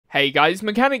Hey guys,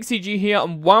 Mechanic CG here,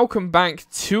 and welcome back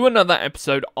to another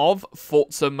episode of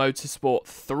Forza Motorsport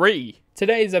 3.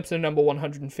 Today is episode number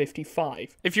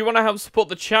 155. If you want to help support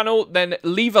the channel, then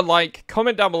leave a like,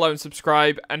 comment down below and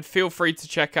subscribe, and feel free to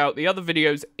check out the other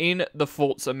videos in the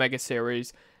Forza Mega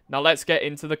Series. Now let's get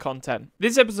into the content.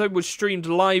 This episode was streamed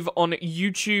live on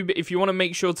YouTube. If you want to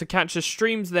make sure to catch the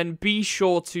streams, then be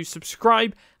sure to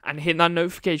subscribe and hit that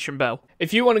notification bell.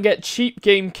 If you want to get cheap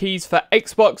game keys for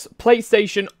Xbox,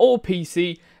 PlayStation, or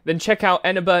PC, then check out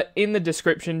Eneba in the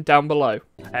description down below.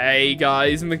 Hey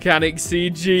guys, Mechanic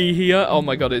CG here. Oh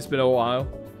my god, it's been a while.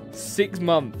 6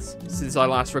 months since I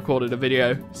last recorded a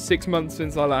video. 6 months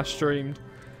since I last streamed.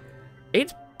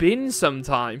 It's been some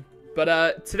time.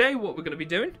 But today what we're going to be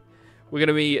doing, we're going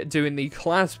to be doing the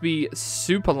Class B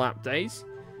Super Lap Days.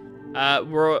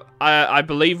 I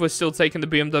believe we're still taking the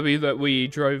BMW that we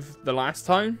drove the last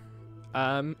time.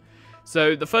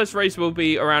 So the first race will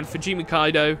be around Fujimi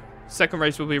Kaido, second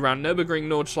race will be around Nurburgring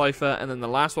Nordschleife, and then the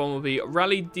last one will be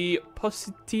Rally di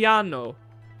Positano.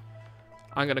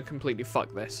 I'm going to completely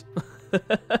fuck this.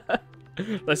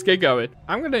 Let's get going.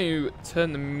 I'm going to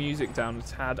turn the music down a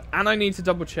tad, and I need to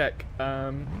double check.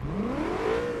 I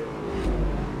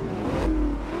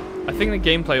think the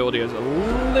gameplay audio is a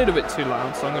little bit too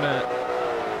loud, so I'm going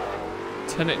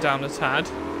to turn it down a tad.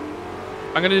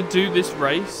 I'm going to do this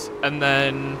race, and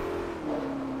then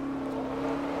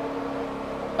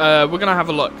we're going to have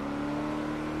a look.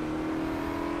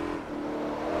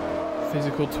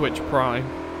 Physical Twitch Prime.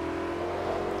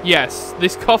 Yes,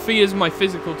 this coffee is my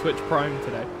physical Twitch Prime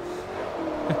today.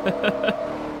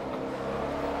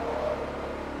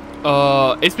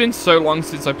 It's been so long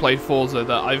since I played Forza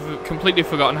that I've completely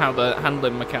forgotten how the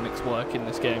handling mechanics work in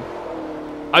this game.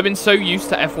 I've been so used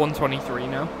to F123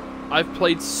 now. I've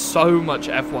played so much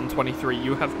F123,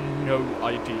 you have no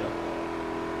idea.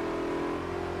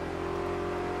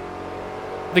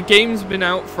 The game's been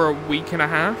out for a week and a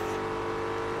half,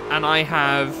 and I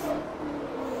have...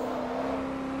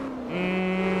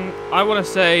 I want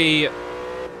to say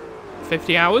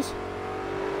 50 hours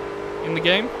in the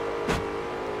game,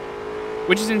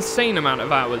 which is an insane amount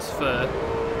of hours for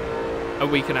a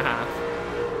week and a half.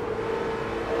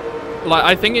 Like,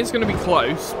 I think it's going to be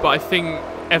close, but I think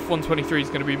F123 is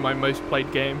going to be my most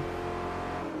played game.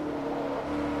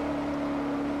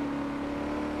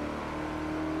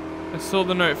 I saw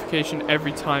the notification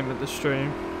every time at the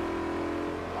stream.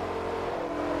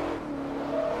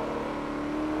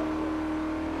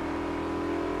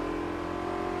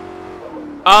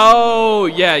 Oh,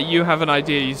 yeah, you have an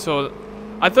idea. You saw...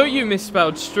 I thought you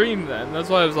misspelled stream then. That's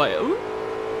why I was like, ooh.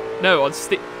 No, on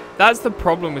Steam... That's the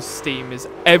problem with Steam, is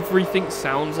everything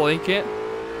sounds like it.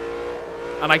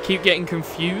 And I keep getting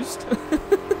confused.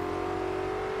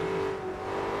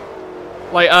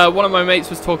 Like, one of my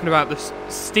mates was talking about the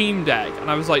Steam Deck.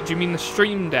 And I was like, do you mean the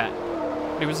Stream Deck?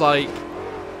 And he was like,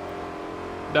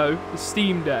 no, the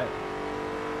Steam Deck.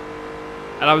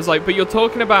 And I was like, but you're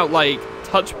talking about, like,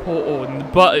 touch portal and the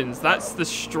buttons. That's the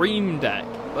Stream Deck.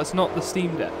 That's not the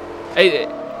Steam Deck.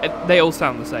 They all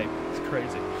sound the same. It's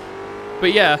crazy.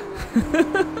 But yeah.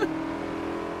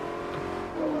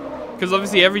 Because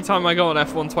obviously every time I go on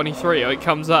F123, it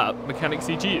comes up. Mechanic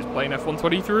CG is playing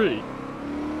F123.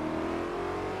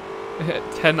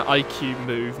 10 IQ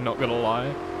move, not gonna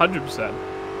lie.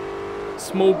 100%.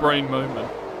 Small brain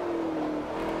moment.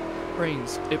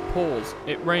 Rains, it pours,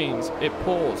 it rains, it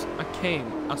pours. I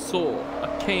came, I saw, I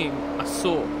came, I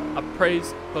saw. I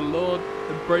praise the Lord,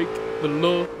 then break the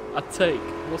law. I take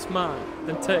what's mine,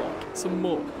 then take some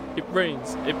more. It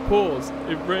rains, it pours,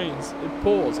 it rains, it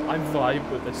pours. I vibe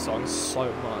with this song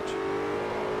so much.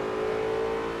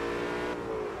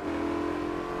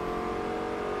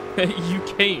 You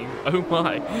came, oh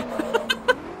my.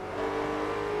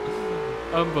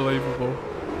 Unbelievable.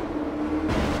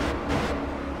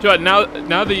 Now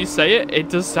that you say it, it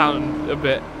does sound a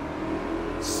bit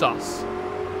sus.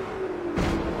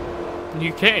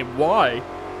 You came, why?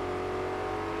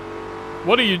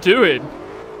 What are you doing?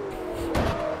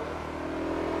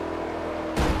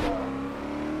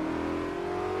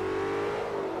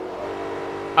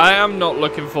 I am not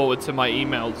looking forward to my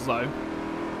emails though.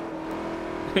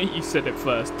 You said it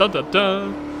first. Da da da.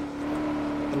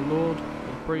 The Lord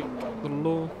will break the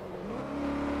law.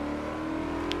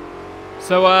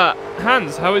 So,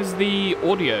 Hans, how is the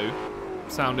audio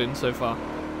sounding so far?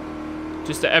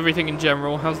 Just everything in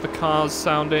general. How's the cars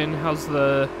sounding? How's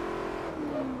the,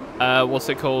 what's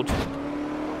it called?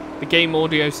 The game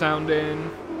audio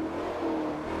sounding?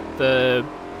 The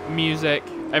music?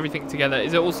 Everything together.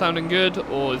 Is it all sounding good?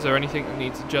 Or is there anything that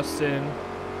needs adjusting?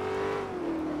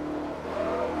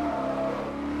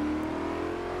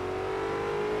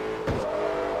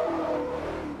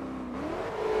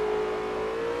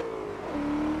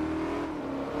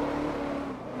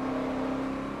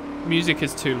 Music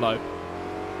is too low.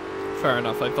 Fair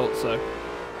enough, I thought so.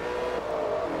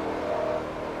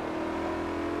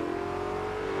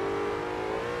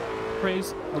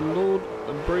 Praise the Lord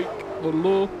and break the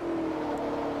law.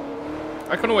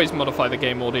 I can always modify the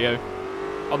game audio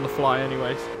on the fly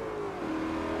anyways.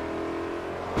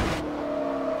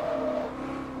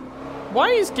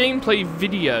 Why is gameplay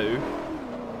video?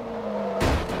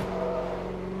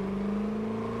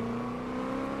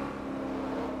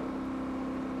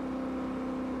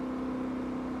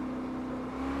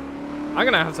 I'm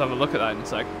gonna have to have a look at that in a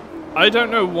sec. I don't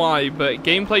know why, but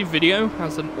gameplay video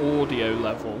has an audio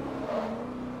level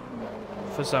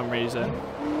for some reason.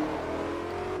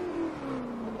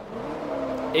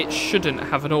 It shouldn't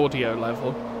have an audio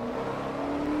level.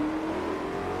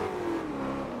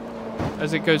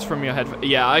 As it goes from your head.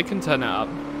 Yeah, I can turn it up.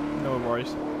 No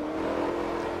worries.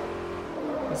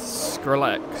 It's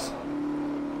Skrillex.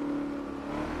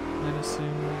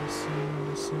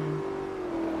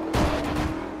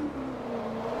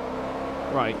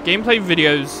 Right, gameplay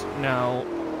videos now.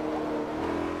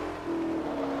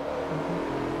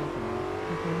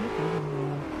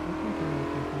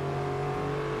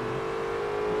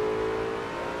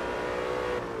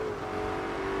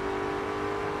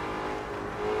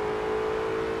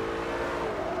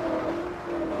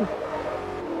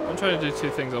 I'm trying to do two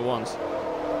things at once.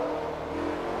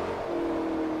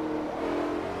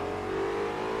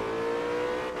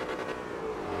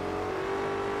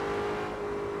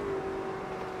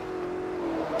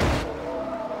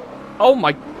 Oh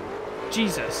my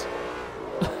Jesus.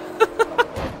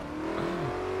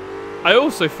 I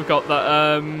also forgot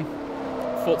that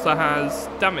Forza has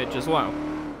damage as well.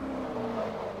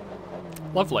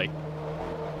 Lovely.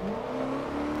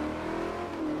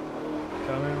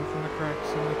 Going from the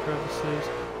cracks and the crevices.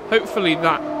 Hopefully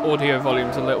that audio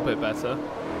volume's a little bit better.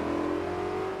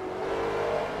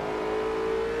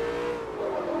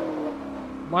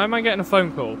 Why am I getting a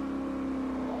phone call?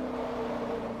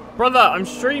 Brother, I'm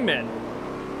streaming.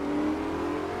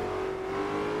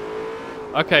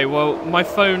 Okay, well, my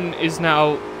phone is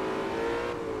now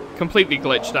completely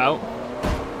glitched out.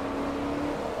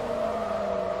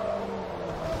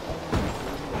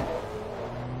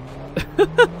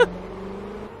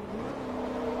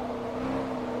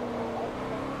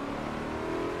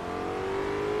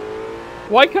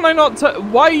 Why can I not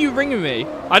why are you ringing me?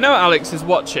 I know Alex is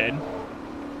watching.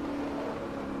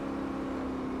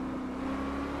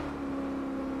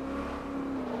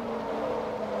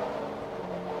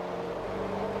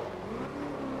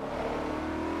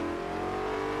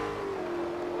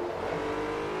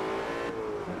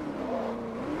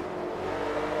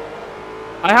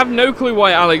 I have no clue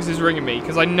why Alex is ringing me,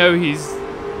 because I know he's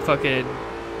fucking...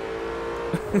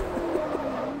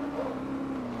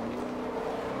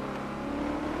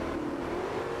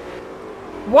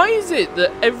 Why is it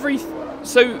that every...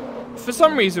 So, for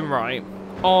some reason, right,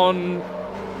 on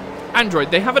Android,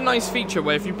 they have a nice feature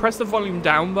where if you press the volume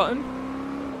down button,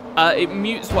 it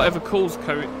mutes whatever calls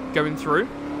going through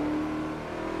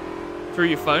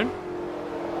your phone.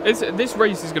 This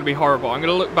race is going to be horrible. I'm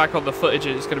going to look back on the footage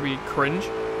and it's going to be cringe,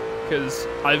 because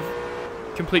I've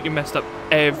completely messed up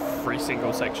every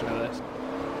single section of this.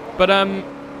 But,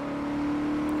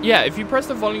 yeah, if you press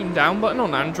the volume down button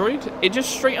on Android, it just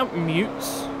straight up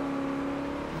mutes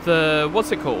the,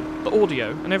 what's it called? The audio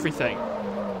and everything.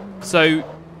 So,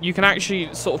 you can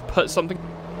actually sort of put something...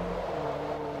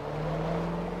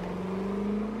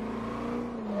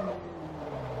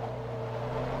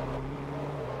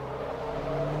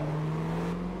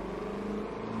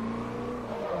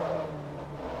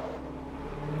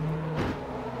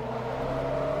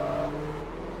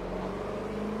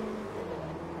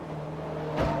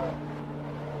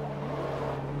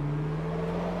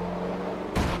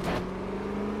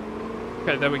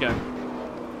 Okay, there we go.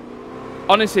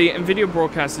 Honestly, NVIDIA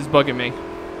broadcast is bugging me.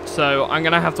 So I'm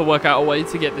going to have to work out a way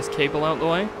to get this cable out the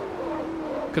way.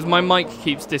 Because my mic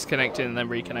keeps disconnecting and then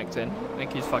reconnecting. And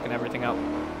it keeps fucking everything up.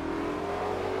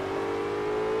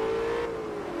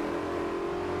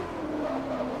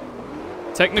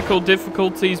 Technical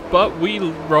difficulties, but we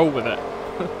roll with it.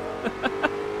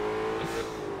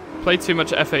 Played too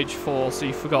much FH4, so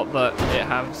you forgot that it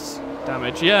has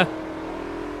damage. Yeah.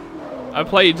 I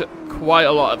played quite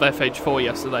a lot of FH4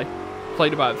 yesterday.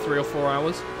 Played about 3 or 4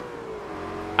 hours.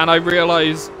 And I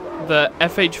realised that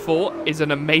FH4 is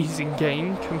an amazing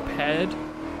game compared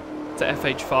to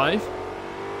FH5.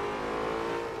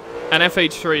 And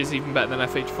FH3 is even better than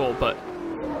FH4, but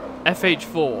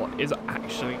FH4 is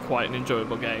actually quite an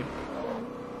enjoyable game.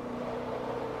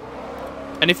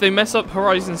 And if they mess up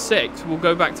Horizon 6, we'll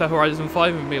go back to Horizon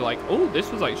 5 and be like, oh, this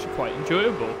was actually quite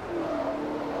enjoyable.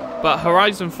 But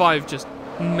Horizon 5 just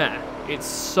meh. It's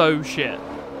so shit.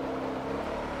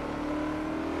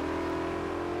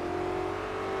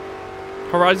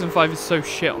 Horizon 5 is so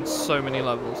shit on so many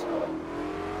levels.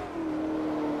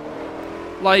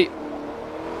 Like,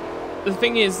 the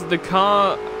thing is, the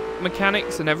car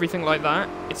mechanics and everything like that,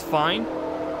 it's fine.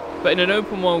 But in an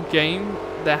open world game,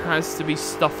 there has to be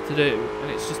stuff to do,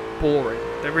 and it's just boring.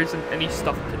 There isn't any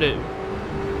stuff to do.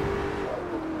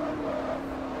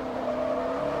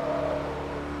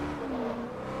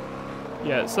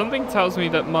 Yeah, something tells me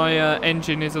that my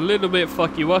engine is a little bit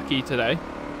fucky-wucky today.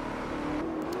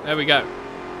 There we go.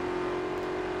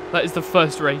 That is the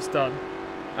first race done.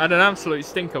 I had an absolute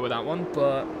stinker with that one,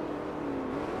 but...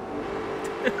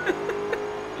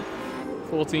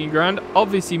 14 grand.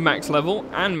 Obviously max level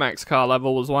and max car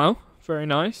level as well. Very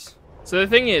nice. So the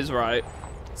thing is, right,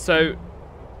 so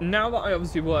now that I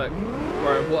obviously work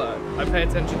where I work, I pay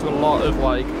attention to a lot of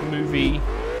like movie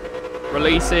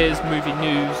releases, movie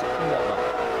news and whatnot.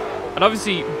 And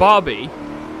obviously Barbie,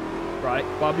 right,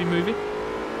 Barbie movie.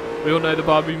 We all know the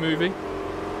Barbie movie.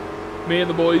 Me and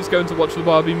the boys going to watch the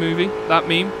Barbie movie. That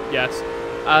meme, yes.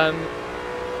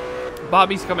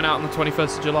 Barbie's coming out on the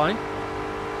 21st of July.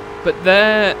 But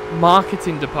their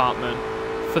marketing department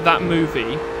for that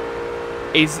movie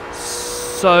is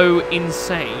so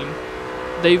insane.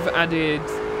 They've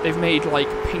made like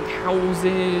pink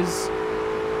houses.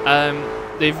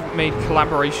 They've made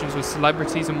collaborations with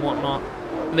celebrities and whatnot.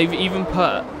 And they've even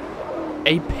put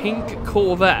a pink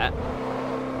Corvette,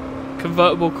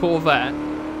 convertible Corvette,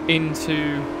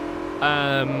 into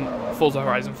Forza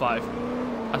Horizon 5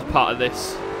 as part of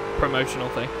this promotional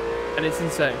thing. And it's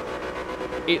insane.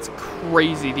 It's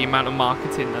crazy the amount of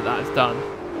marketing that has done.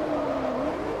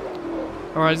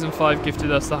 Horizon 5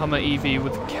 gifted us the Hummer EV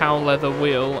with cow leather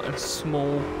wheel and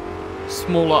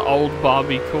smaller old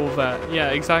Barbie Corvette. Yeah,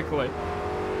 exactly.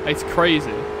 It's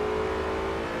crazy.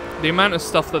 The amount of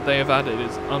stuff that they have added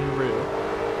is unreal.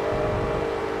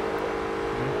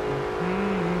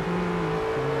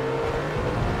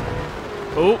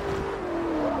 Oh!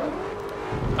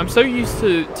 I'm so used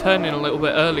to turning a little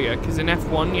bit earlier, because in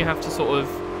F1 you have to sort of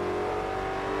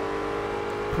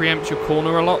preempt your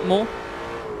corner a lot more.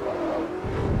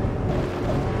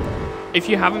 If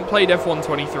you haven't played F1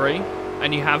 23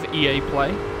 and you have EA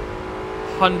Play,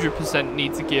 100%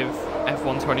 need to give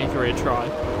F1 23 a try.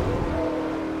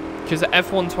 Because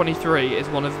F1 23 is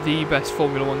one of the best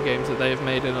Formula 1 games that they have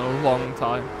made in a long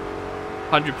time.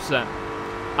 100%.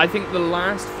 I think the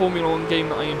last Formula 1 game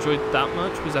that I enjoyed that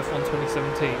much was F1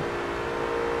 2017.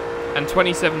 And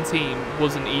 2017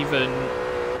 wasn't even...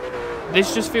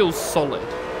 This just feels solid.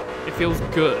 It feels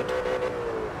good.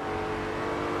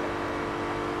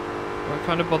 What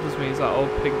kind of bothers me is that old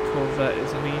pink Corvette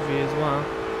is an EV as well.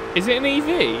 Is it an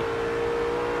EV?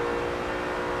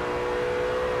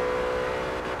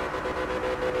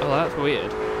 Oh, that's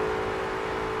weird.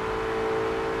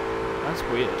 That's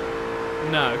weird.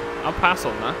 No, I'll pass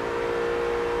on that.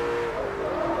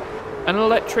 An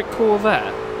electric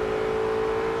Corvette?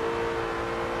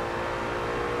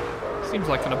 Seems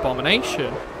like an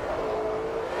abomination.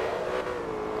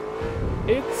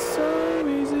 It's so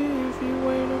easy if you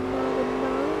wait another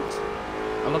night.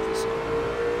 I love this song.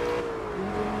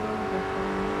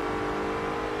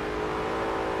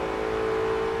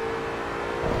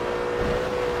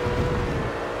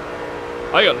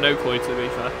 I got no clue, to be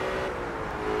fair.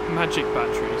 Magic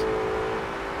batteries.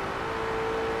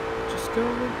 Just go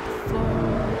with the flow.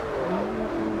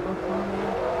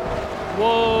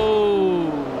 Whoa!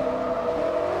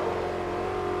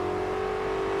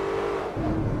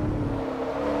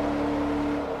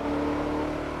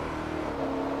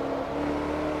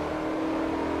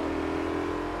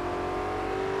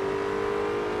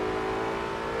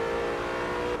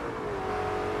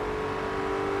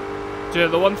 Do you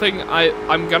know, the one thing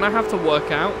I'm gonna have to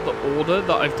work out the order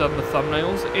that I've done the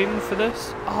thumbnails in for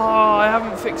this. Oh, I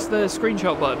haven't fixed the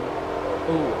screenshot button.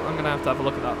 Oh, I'm gonna have a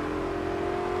look at that.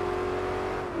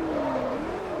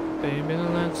 Baby,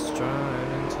 let's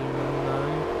drive into the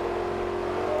night.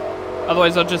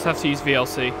 Otherwise, I'll just have to use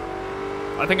VLC.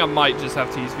 I think I might just have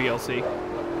to use VLC.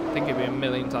 I think it'd be a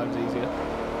million times easier.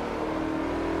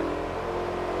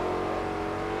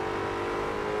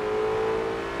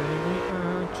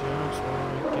 Just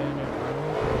wanna get it right.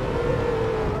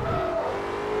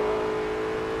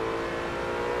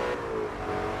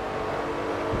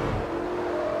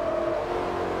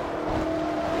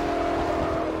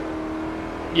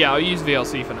 Yeah, I'll use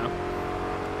VLC for now.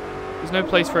 There's no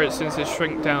place for it since it's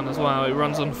shrink down as well. It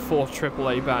runs on 4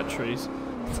 AAA batteries.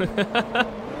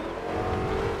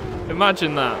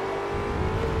 Imagine that.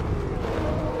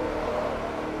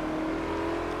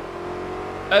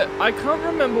 I can't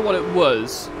remember what it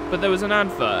was, but there was an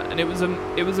advert, and it was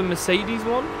a Mercedes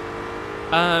one.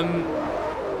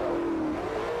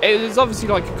 It was obviously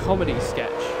like a comedy sketch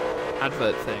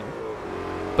advert thing,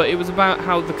 but it was about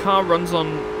how the car runs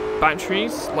on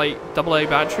batteries, like AA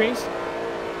batteries,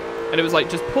 and it was like,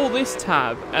 just pull this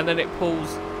tab, and then it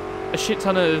pulls a shit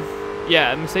ton of,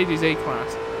 yeah, a Mercedes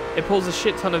A-Class. It pulls a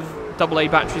shit ton of AA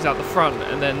batteries out the front,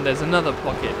 and then there's another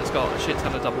pocket that's got a shit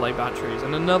ton of AA batteries,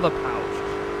 and another pouch,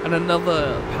 and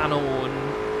another panel,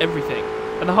 and everything.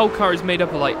 And the whole car is made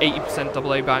up of like 80%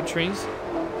 AA batteries,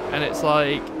 and it's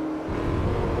like,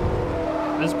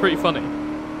 it's pretty funny.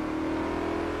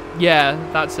 Yeah,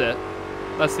 that's it.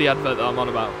 That's the advert that I'm on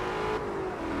about.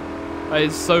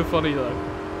 It's so funny though.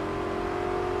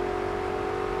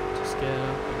 Just get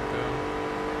up and go.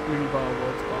 Rebar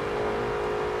world's back.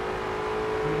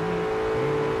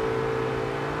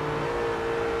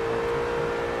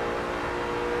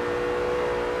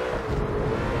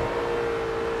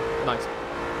 Nice.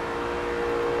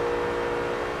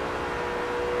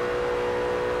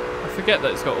 I forget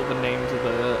that it's got all the names of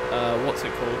the, what's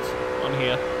it called, on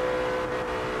here.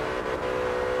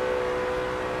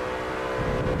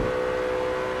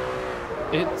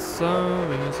 It's so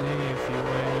easy if you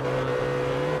wait another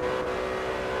minute.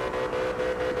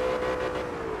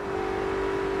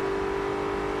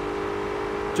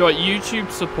 Do you know what,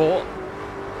 YouTube support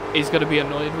is going to be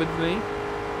annoyed with me,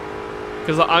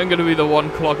 because I'm going to be the one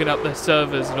clogging up their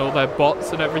servers and all their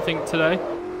bots and everything today.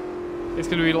 It's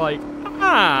going to be like,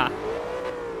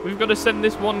 we've got to send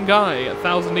this one guy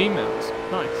 1,000 emails.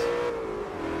 Nice.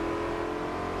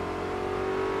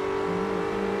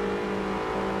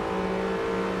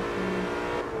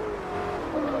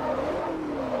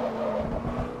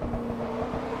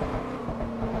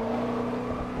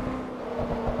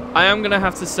 I am going to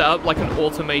have to set up like an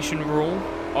automation rule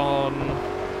on,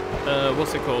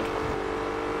 what's it called?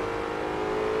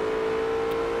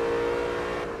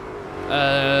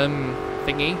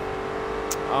 Thingy.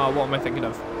 What am I thinking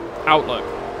of? Outlook.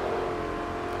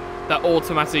 That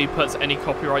automatically puts any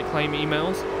copyright claim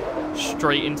emails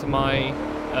straight into my,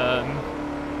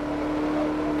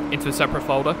 into a separate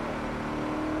folder.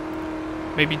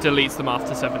 Maybe deletes them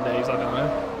after 7 days, I don't know.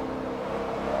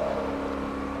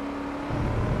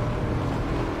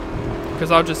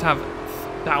 Because I'll just have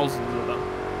thousands of them.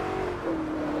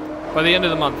 By the end of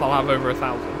the month, I'll have over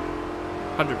 1,000.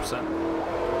 100%.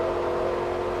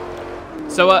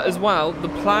 So as well, the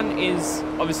plan is,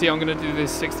 obviously I'm going to do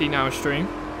this 16-hour stream.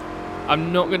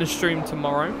 I'm not going to stream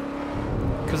tomorrow,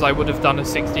 because I would have done a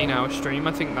 16-hour stream.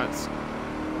 I think that's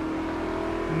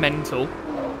mental.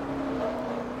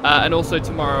 And also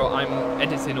tomorrow I'm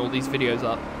editing all these videos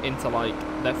up into like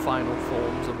their final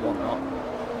forms and whatnot.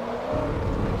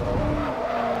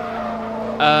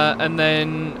 And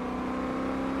then,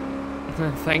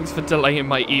 thanks for delaying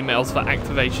my emails for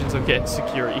activations of get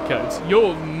security codes.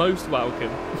 You're most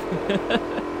welcome.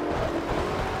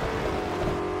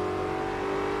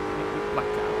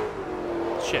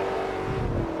 Blackout. Shit.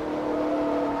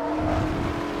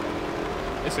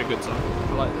 It's a good song.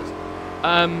 I like this.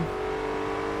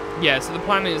 Yeah, so the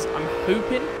plan is, I'm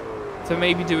hoping to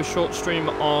maybe do a short stream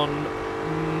on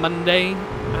Monday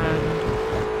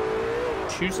and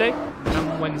Tuesday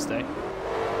and Wednesday.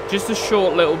 Just a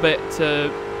short little bit to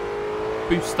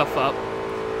boost stuff up.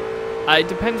 It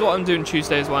depends what I'm doing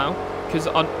Tuesday as well, because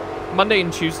on Monday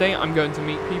and Tuesday I'm going to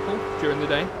meet people during the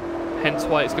day, hence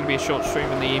why it's going to be a short stream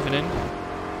in the evening.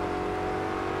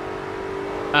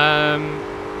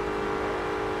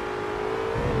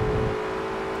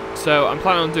 So I'm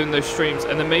planning on doing those streams,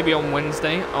 and then maybe on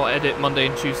Wednesday I'll edit Monday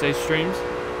and Tuesday streams,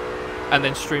 and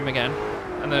then stream again,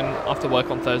 and then after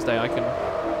work on Thursday I can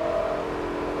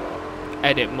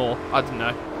edit more. I don't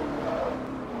know.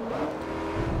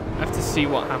 I have to see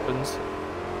what happens.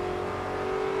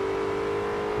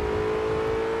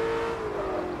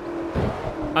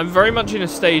 I'm very much in a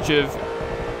stage of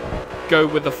go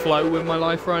with the flow with my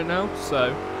life right now,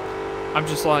 so I'm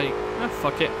just like,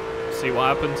 fuck it, see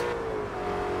what happens.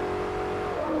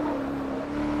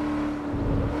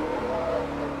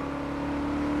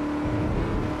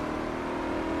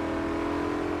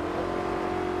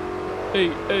 Hey,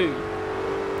 hey.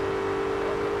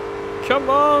 Come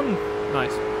on!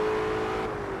 Nice.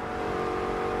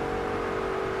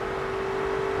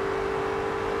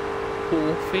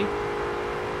 Coffee.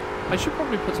 I should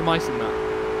probably put some ice in that.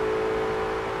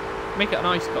 Make it an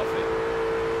iced coffee.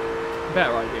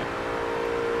 Better idea.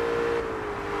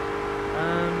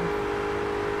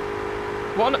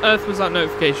 What on earth was that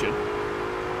notification?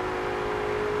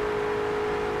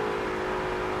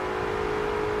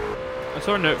 I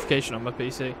saw a notification on my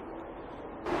PC.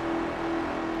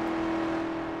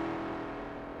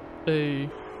 Hey,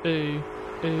 hey,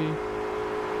 hey.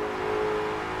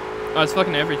 Oh, it's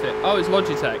fucking everything. Oh, it's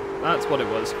Logitech. That's what it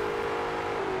was.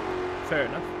 Fair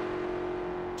enough.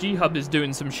 G-Hub is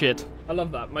doing some shit. I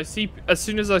love that. My CPU, as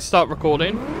soon as I start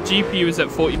recording, GPU is at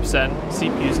 40%,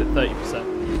 CPU is at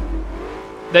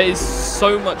 30%. There is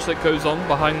so much that goes on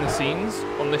behind the scenes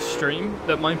on this stream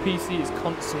that my PC is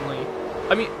constantly...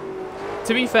 I mean,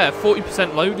 to be fair,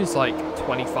 40% load is like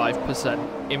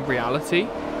 25% in reality.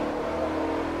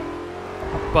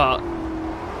 But...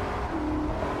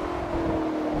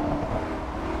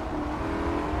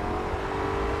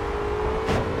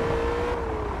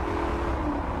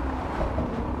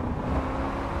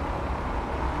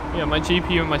 yeah, my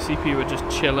GPU and my CPU are just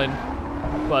chilling.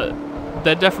 But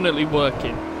they're definitely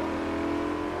working.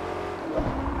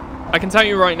 I can tell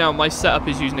you right now, my setup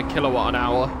is using a kilowatt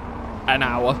an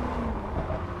hour.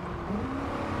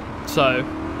 So,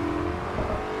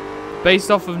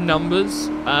 based off of numbers,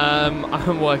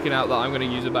 I'm working out that I'm going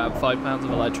to use about £5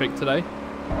 of electric today,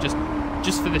 just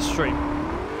for this stream.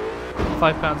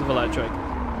 £5 of electric.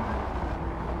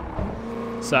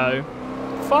 So,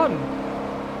 fun.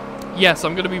 Yes,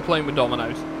 I'm going to be playing with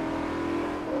dominoes.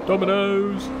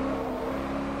 Dominoes.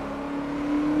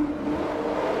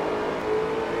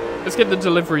 Let's get the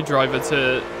delivery driver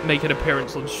to make an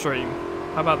appearance on stream.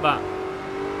 How about that?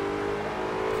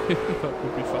 That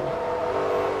would be funny.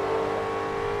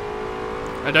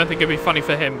 I don't think it'd be funny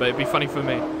for him, but it'd be funny for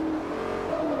me.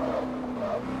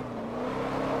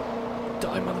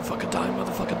 Die, motherfucker, die,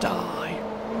 motherfucker, die.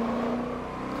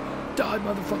 Die,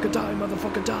 motherfucker, die,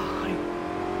 motherfucker, die.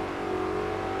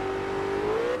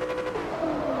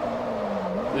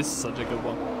 This is such a good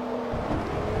one.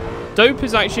 Dope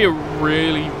is actually a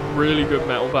really, really good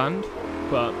metal band,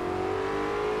 but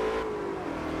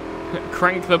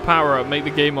crank the power up, make the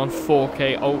game on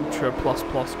 4K Ultra plus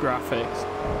graphics.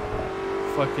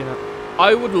 Fucking hell.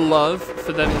 I would love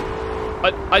for them...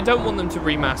 I don't want them to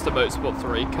remaster Motorsport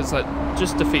 3, because that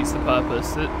just defeats the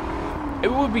purpose. It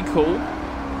would be cool,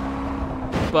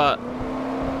 but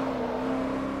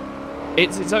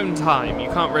it's its own time. You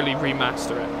can't really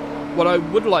remaster it. What I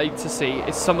would like to see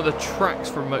is some of the tracks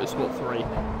from Motorsport 3.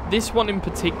 This one in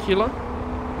particular.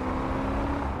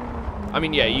 I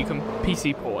mean, yeah, you can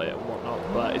PC port it and whatnot,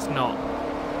 but it's not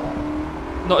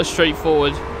as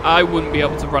straightforward. I wouldn't be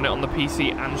able to run it on the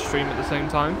PC and stream at the same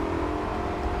time,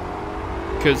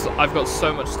 because I've got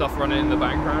so much stuff running in the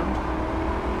background.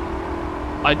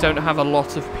 I don't have a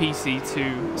lot of PC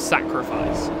to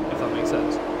sacrifice, if that makes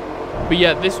sense. But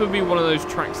yeah, this would be one of those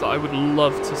tracks that I would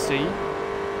love to see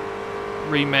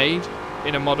remade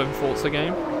in a modern Forza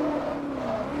game.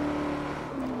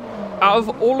 Out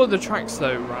of all of the tracks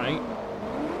though, right?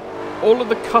 All of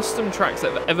the custom tracks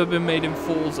that have ever been made in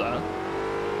Forza,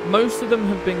 most of them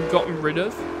have been gotten rid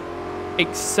of,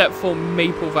 except for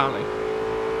Maple Valley.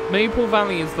 Maple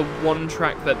Valley is the one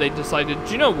track that they decided,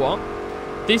 do you know what?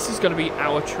 This is going to be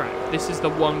our track. This is the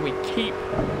one we keep.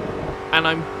 And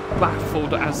I'm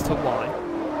baffled as to why.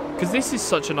 Because this is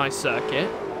such a nice circuit.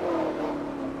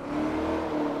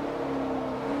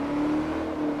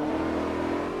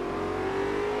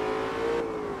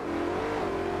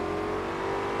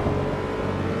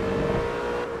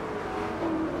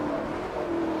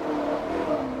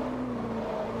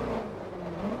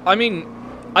 I mean,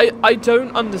 I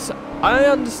don't understand. I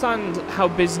understand how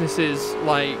businesses,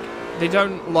 like, they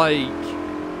don't like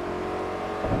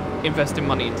investing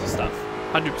money into stuff,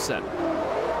 100%.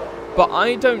 But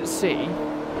I don't see,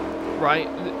 right?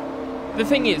 The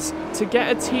thing is, to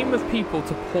get a team of people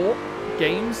to port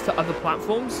games to other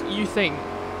platforms, you think,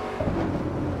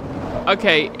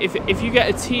 okay, if you get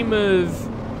a team of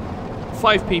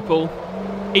 5 people,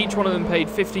 each one of them paid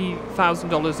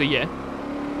 $50,000 a year.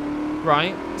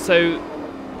 Right, so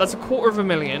that's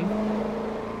 $250,000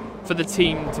 for the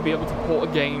team to be able to port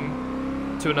a game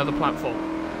to another platform.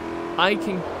 I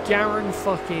can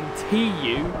guarantee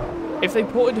you, if they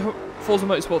ported Forza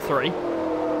Motorsport 3,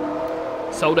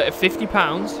 sold it at £50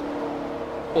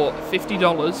 or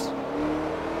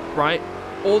 $50, right,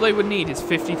 all they would need is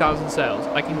 50,000 sales.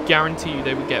 I can guarantee you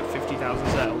they would get 50,000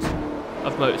 sales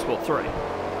of Motorsport 3.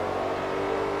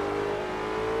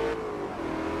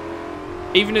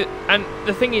 And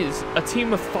the thing is, a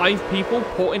team of 5 people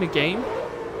porting a game,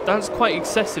 that's quite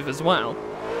excessive as well.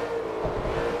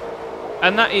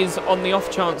 And that is on the off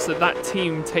chance that that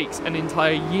team takes an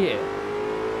entire year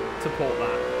to port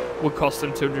that, would cost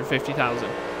them 250,000.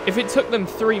 If it took them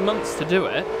 3 months to do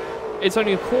it, it's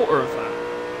only a quarter of that.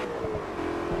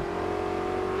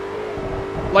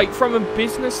 Like, from a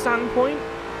business standpoint,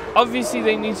 obviously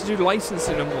they need to do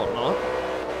licensing and whatnot,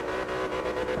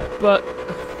 but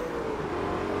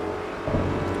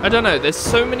I don't know, there's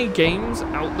so many games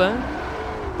out there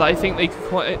that I think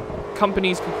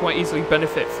companies could quite easily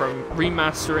benefit from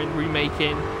remastering,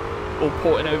 remaking, or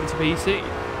porting over to PC.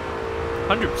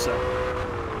 100%.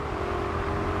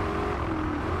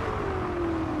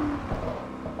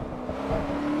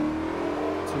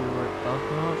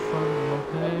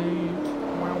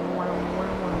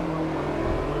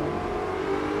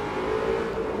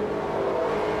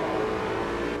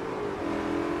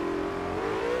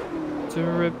 To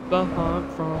rip the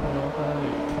heart from your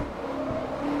head.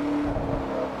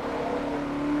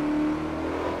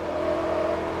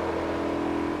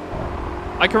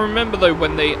 I can remember though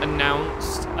when they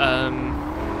announced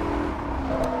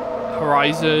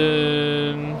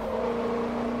Horizon,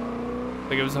 I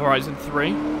think it was Horizon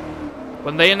 3.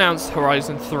 When they announced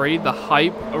Horizon 3, the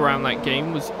hype around that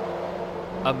game was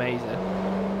amazing.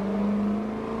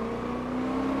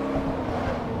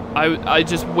 I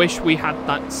just wish we had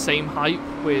that same hype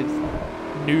with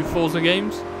new Forza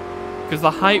games. Because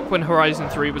the hype when Horizon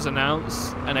 3 was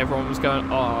announced and everyone was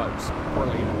going, oh, it's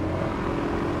brilliant.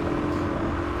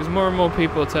 Because more and more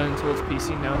people are turning towards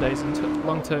PC nowadays and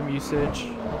long-term usage.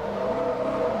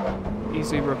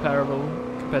 Easily repairable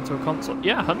compared to a console.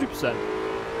 Yeah, 100%.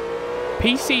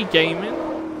 PC gaming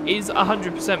is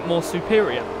 100% more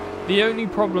superior. The only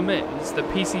problem is that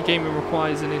PC gaming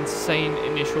requires an insane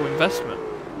initial investment.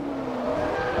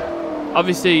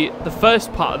 Obviously, the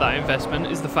first part of that investment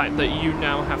is the fact that you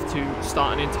now have to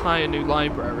start an entire new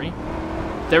library.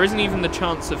 There isn't even the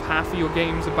chance of half of your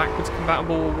games are backwards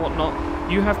compatible or whatnot.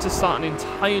 You have to start an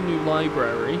entire new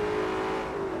library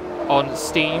on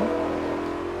Steam.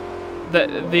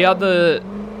 The other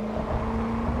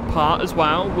part as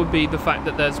well would be the fact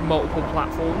that there's multiple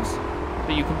platforms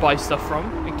that you can buy stuff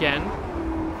from. Again,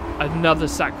 another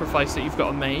sacrifice that you've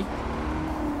got to make.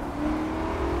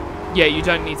 Yeah, you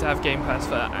don't need to have Game Pass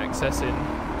for accessing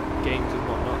games and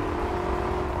whatnot.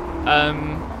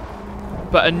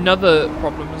 But another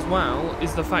problem as well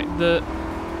is the fact that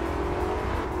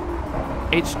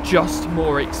it's just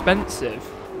more expensive.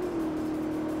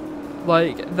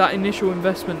 Like, that initial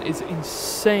investment is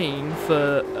insane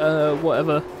for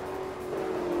whatever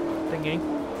thingy.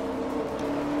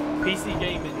 PC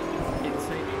gaming is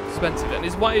insanely expensive, and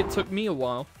it's why it took me a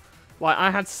while. Like,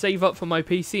 I had to save up for my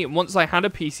PC, and once I had a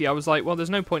PC, I was like, well, there's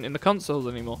no point in the consoles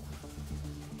anymore.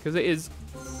 Because it is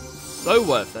so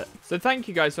worth it. So thank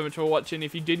you guys so much for watching.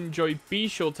 If you did enjoy, be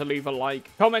sure to leave a like,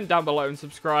 comment down below, and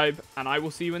subscribe. And I will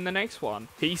see you in the next one.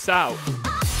 Peace out.